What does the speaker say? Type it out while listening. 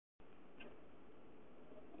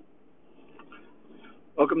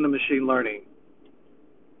Welcome to Machine Learning.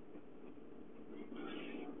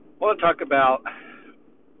 I want to talk about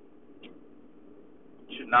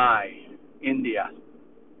Chennai, India.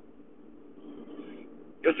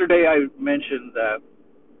 Yesterday I mentioned that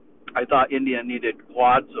I thought India needed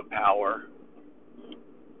quads of power.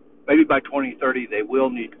 Maybe by 2030 they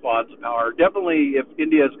will need quads of power. Definitely if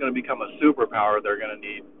India is going to become a superpower, they're going to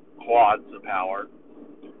need quads of power.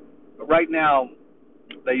 But right now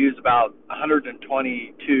they use about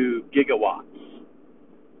 122 gigawatts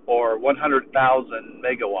or 100,000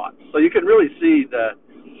 megawatts. So you can really see the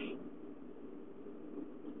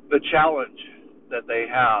challenge that they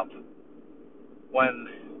have when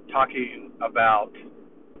talking about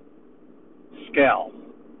scale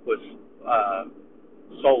with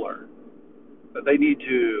solar. That they need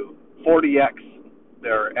to 40x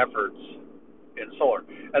their efforts in solar.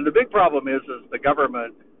 And the big problem is the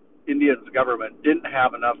government, India's government, didn't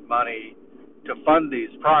have enough money to fund these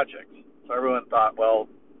projects. So everyone thought, well,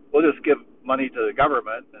 we'll just give money to the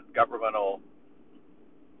government, and the government will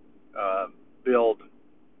build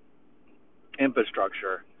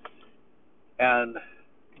infrastructure. And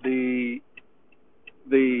the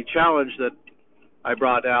challenge that I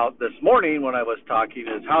brought out this morning when I was talking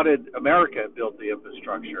is, how did America build the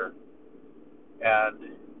infrastructure? And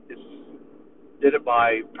did it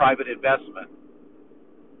by private investment.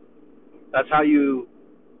 That's how you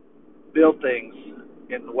build things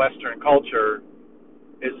in the Western culture,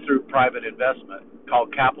 is through private investment,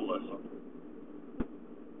 called capitalism.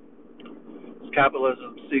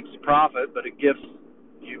 Capitalism seeks profit, but it gives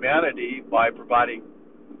humanity by providing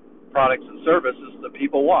products and services that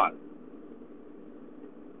people want.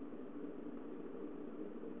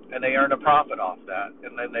 And they earn a profit off that,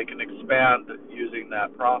 and then they can expand using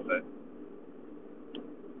that profit.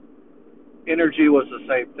 Energy was the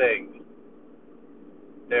same thing.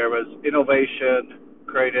 There was innovation,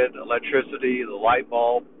 created electricity, the light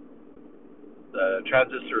bulb, the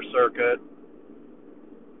transistor circuit,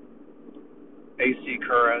 AC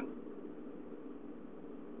current,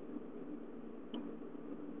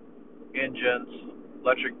 engines,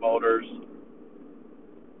 electric motors,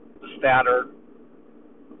 the stator.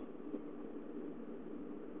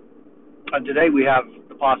 And today we have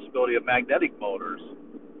the possibility of magnetic motors.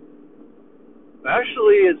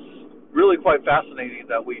 Actually, it's really quite fascinating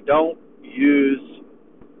that we don't use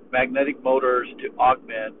magnetic motors to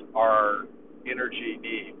augment our energy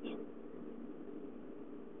needs,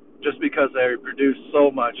 just because they produce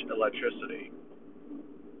so much electricity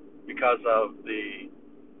because of the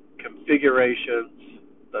configurations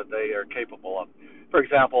that they are capable of. For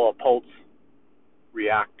example, a pulse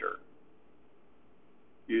reactor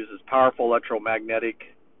uses powerful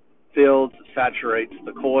electromagnetic fields, saturates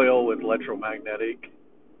the coil with electromagnetic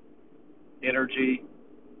energy,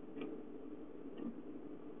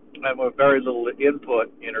 and with very little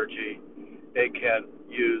input energy, it can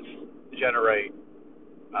generate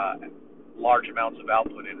large amounts of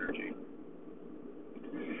output energy.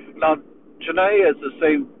 Now, Chennai is the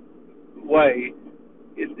same way.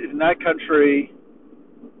 In that country,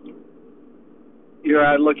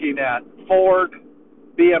 you're looking at Ford,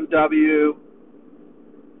 BMW,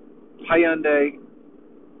 Hyundai,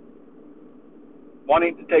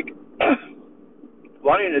 wanting to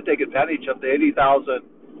take advantage of the 80,000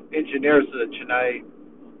 engineers that Chennai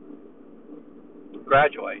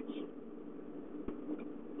graduates.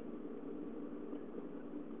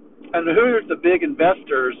 And who are the big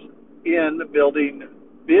investors in building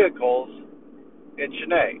vehicles in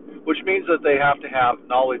Chennai? Which means that they have to have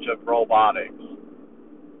knowledge of robotics.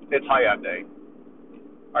 It's Hyundai.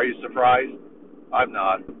 Are you surprised? I'm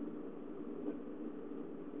not.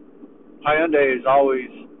 Hyundai is always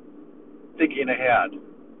thinking ahead,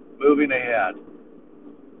 moving ahead.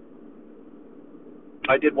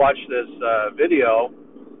 I did watch this video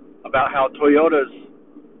about how Toyota's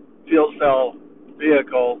fuel cell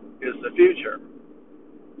vehicle is the future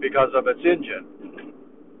because of its engine.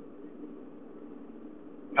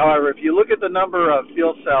 However, if you look at the number of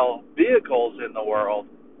fuel cell vehicles in the world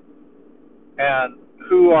and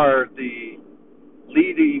who are the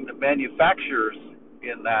leading manufacturers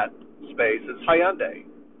in that space, it's Hyundai.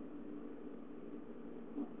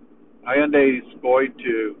 Hyundai is going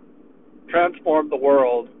to transform the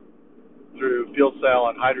world through fuel cell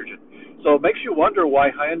and hydrogen. So it makes you wonder why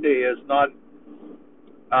Hyundai is not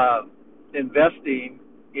investing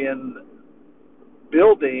in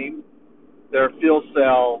building their fuel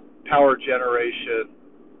cell power generation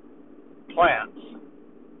plants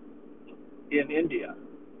in India.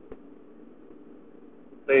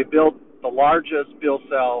 They built the largest fuel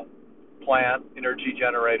cell plant, energy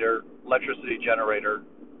generator, electricity generator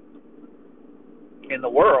in the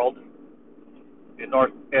world in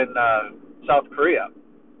South Korea.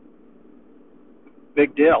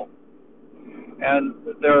 Big deal. And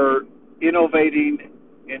they're innovating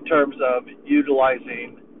in terms of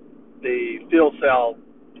utilizing the fuel cell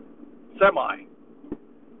semi,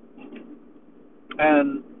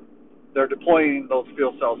 and they're deploying those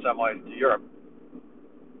fuel cell semis to Europe.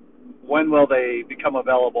 When will they become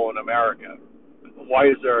available in America? Why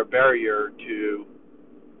is there a barrier to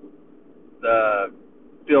the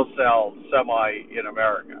fuel cell semi in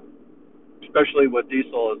America, especially with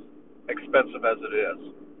diesel as expensive as it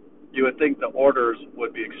is? You would think the orders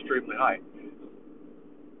would be extremely high.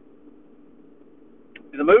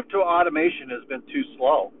 The move to automation has been too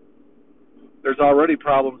slow. There's already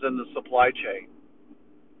problems in the supply chain.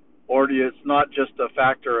 Or it's not just a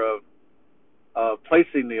factor of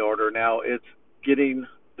placing the order now, it's getting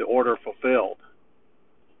the order fulfilled.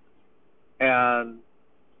 And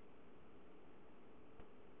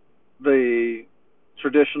the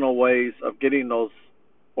traditional ways of getting those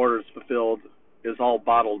orders fulfilled is all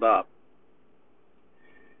bottled up.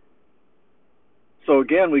 So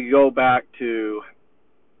again, we go back to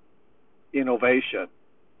innovation.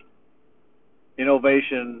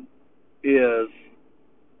 Innovation is,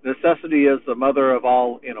 necessity is the mother of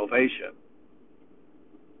all innovation.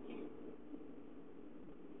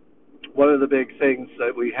 One of the big things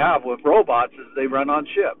that we have with robots is they run on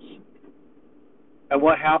chips. And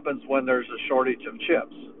what happens when there's a shortage of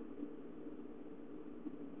chips?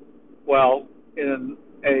 Well, in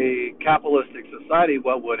a capitalistic society,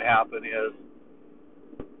 what would happen is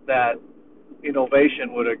that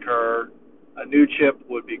innovation would occur, a new chip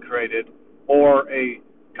would be created, or a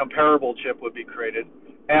comparable chip would be created,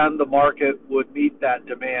 and the market would meet that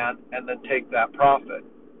demand and then take that profit.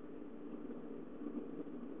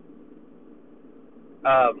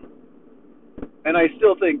 And I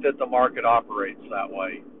still think that the market operates that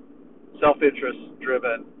way. Self-interest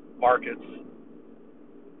driven markets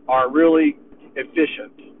are really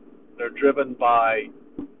efficient. They're driven by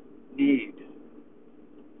need,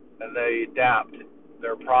 and they adapt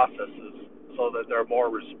their processes so that they're more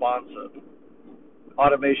responsive.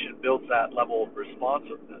 Automation builds that level of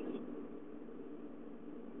responsiveness.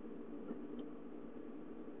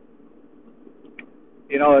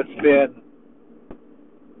 You know, it's been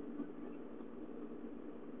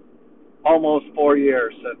almost 4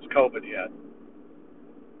 years since COVID hit,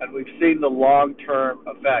 and we've seen the long-term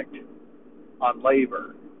effect on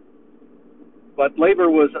labor. But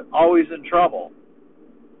labor was always in trouble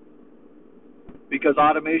because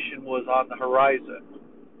automation was on the horizon.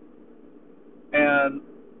 And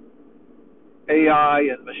AI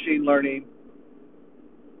and machine learning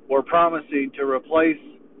were promising to replace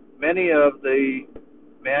many of the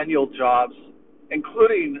manual jobs,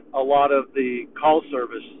 including a lot of the call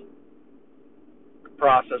service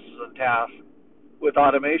processes and tasks, with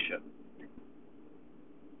automation.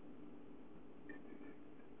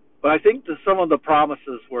 But I think that some of the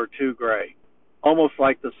promises were too great, almost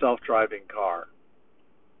like the self-driving car.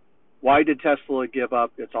 Why did Tesla give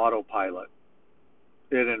up its autopilot?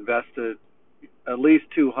 It invested at least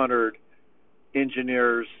 200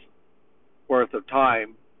 engineers worth of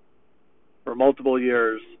time for multiple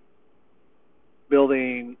years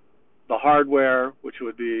building the hardware, which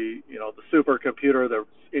would be, the supercomputer that's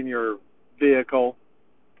in your vehicle,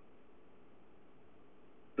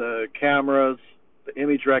 the cameras, the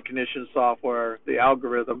image recognition software, the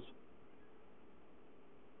algorithms,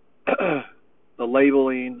 the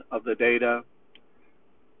labeling of the data,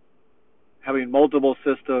 having multiple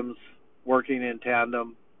systems working in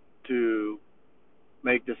tandem to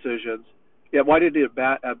make decisions. Yet why did it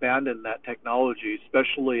abandon that technology,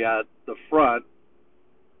 especially at the front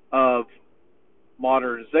of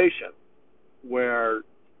modernization, where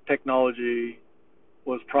technology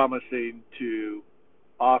was promising to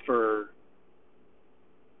offer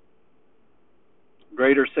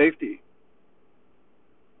greater safety?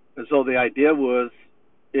 And so the idea was,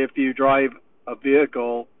 if you drive a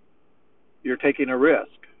vehicle, you're taking a risk.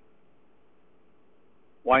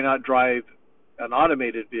 Why not drive an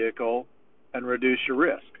automated vehicle and reduce your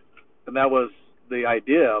risk? And that was the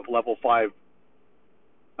idea of level 5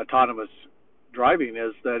 autonomous driving,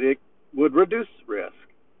 is that it would reduce risk.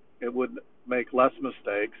 It would make less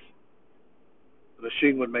mistakes. The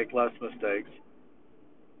machine would make less mistakes.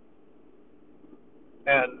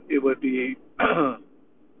 And it would be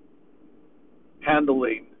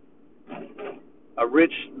handling a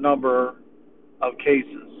rich number of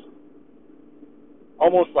cases,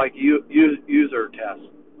 almost like user tests,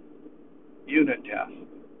 unit tests.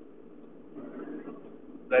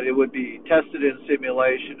 That it would be tested in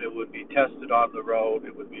simulation, it would be tested on the road,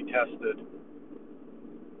 it would be tested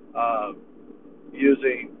uh,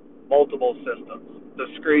 using multiple systems,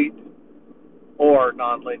 discrete or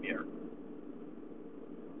nonlinear.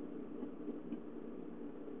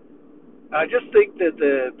 I just think that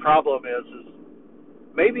the problem is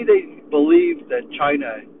maybe they believed that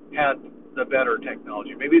China had the better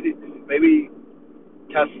technology. Maybe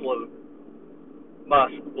Tesla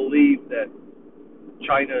Musk believed that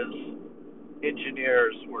China's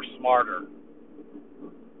engineers were smarter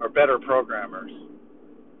or better programmers.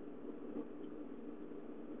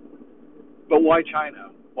 But why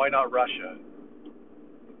China? Why not Russia?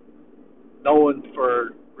 Known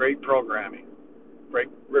for great programming,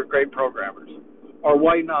 great programmers. Or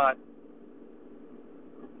why not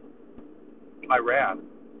Iran,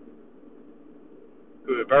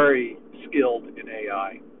 who are very skilled in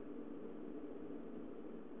AI?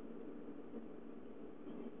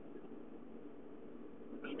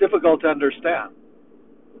 It's difficult to understand.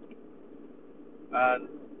 And,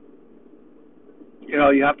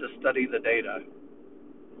 you have to study the data.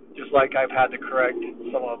 Just like I've had to correct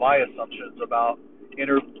some of my assumptions about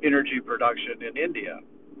energy production in India.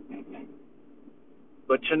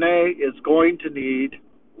 But Chennai is going to need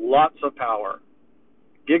lots of power,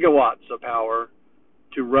 gigawatts of power,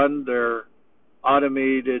 to run their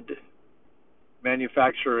automated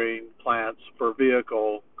manufacturing plants for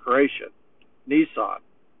vehicle creation. Nissan,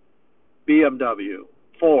 BMW,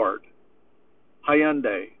 Ford,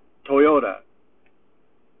 Hyundai, Toyota,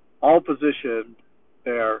 all positioned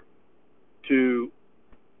there to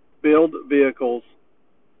build vehicles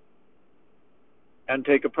and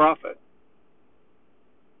take a profit.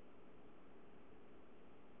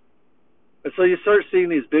 And so you start seeing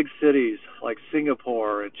these big cities like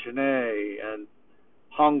Singapore and Chennai and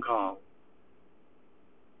Hong Kong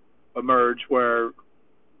emerge where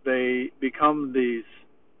they become these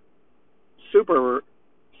super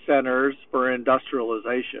centers for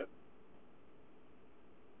industrialization.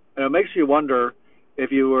 And it makes you wonder,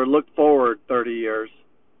 if you were to look forward 30 years,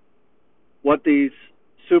 what these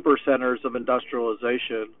super centers of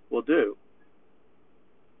industrialization will do.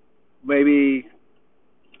 Maybe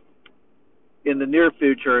in the near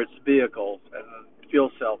future it's vehicles and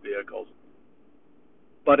fuel cell vehicles.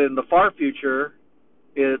 But in the far future,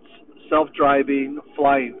 it's self-driving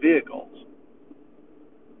flying vehicles.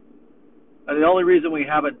 And the only reason we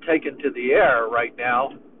haven't taken to the air right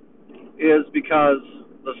now is because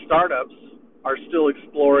the startups are still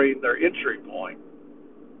exploring their entry point,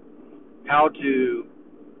 how to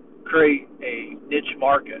create a niche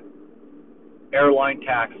market, airline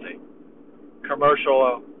taxi,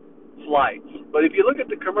 commercial flights. But if you look at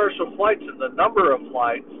the commercial flights and the number of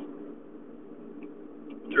flights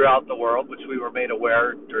throughout the world, which we were made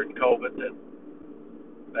aware during COVID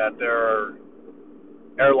that there are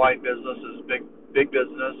airline business is big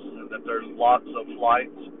business and that there's lots of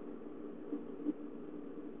flights.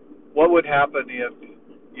 What would happen if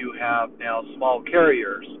you have now small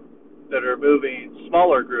carriers that are moving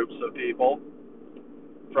smaller groups of people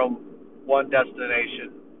from one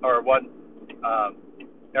destination or one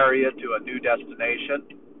area to a new destination,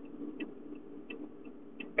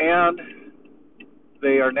 and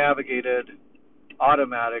they are navigated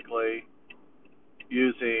automatically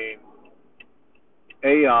using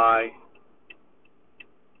AI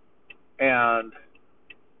and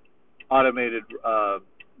automated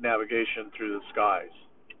navigation through the skies.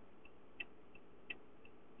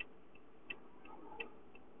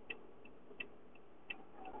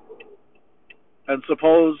 And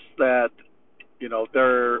suppose that,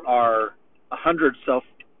 there are 100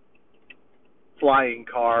 self-flying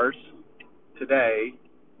cars today,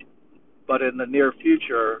 but in the near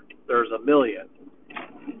future, there's 1 million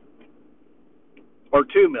or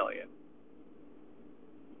 2 million.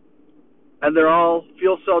 And they're all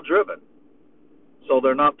fuel cell driven. So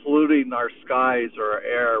they're not polluting our skies or our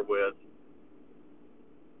air with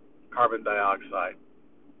carbon dioxide.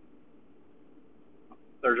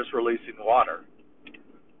 They're just releasing water.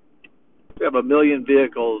 We have 1 million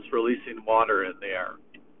vehicles releasing water in the air.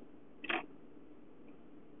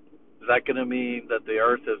 Is that going to mean that the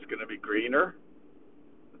earth is going to be greener?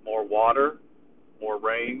 More water, more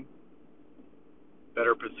rain,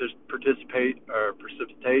 better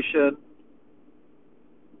precipitation,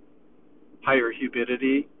 higher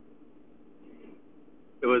humidity?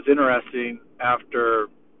 It was interesting after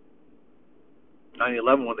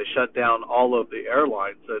 9/11 when they shut down all of the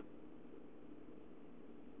airlines that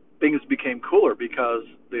things became cooler because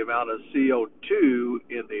the amount of CO2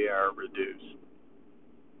 in the air reduced.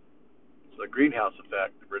 So the greenhouse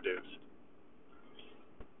effect reduced.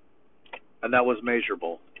 And that was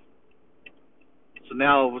measurable. So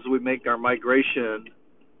now as we make our migration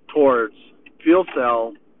towards fuel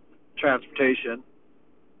cell transportation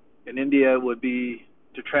in India would be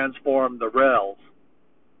to transform the rails,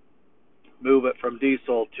 move it from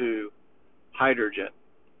diesel to hydrogen,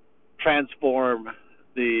 transform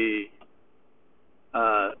the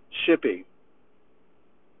shipping,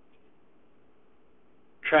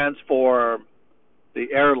 transform the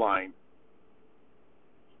airline.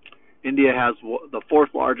 India has the fourth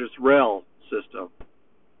largest rail system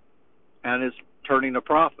and is turning a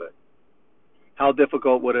profit. How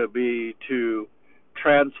difficult would it be to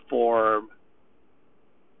transform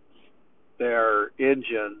their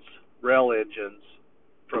engines, rail engines,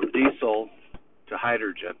 from diesel to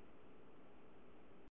hydrogen?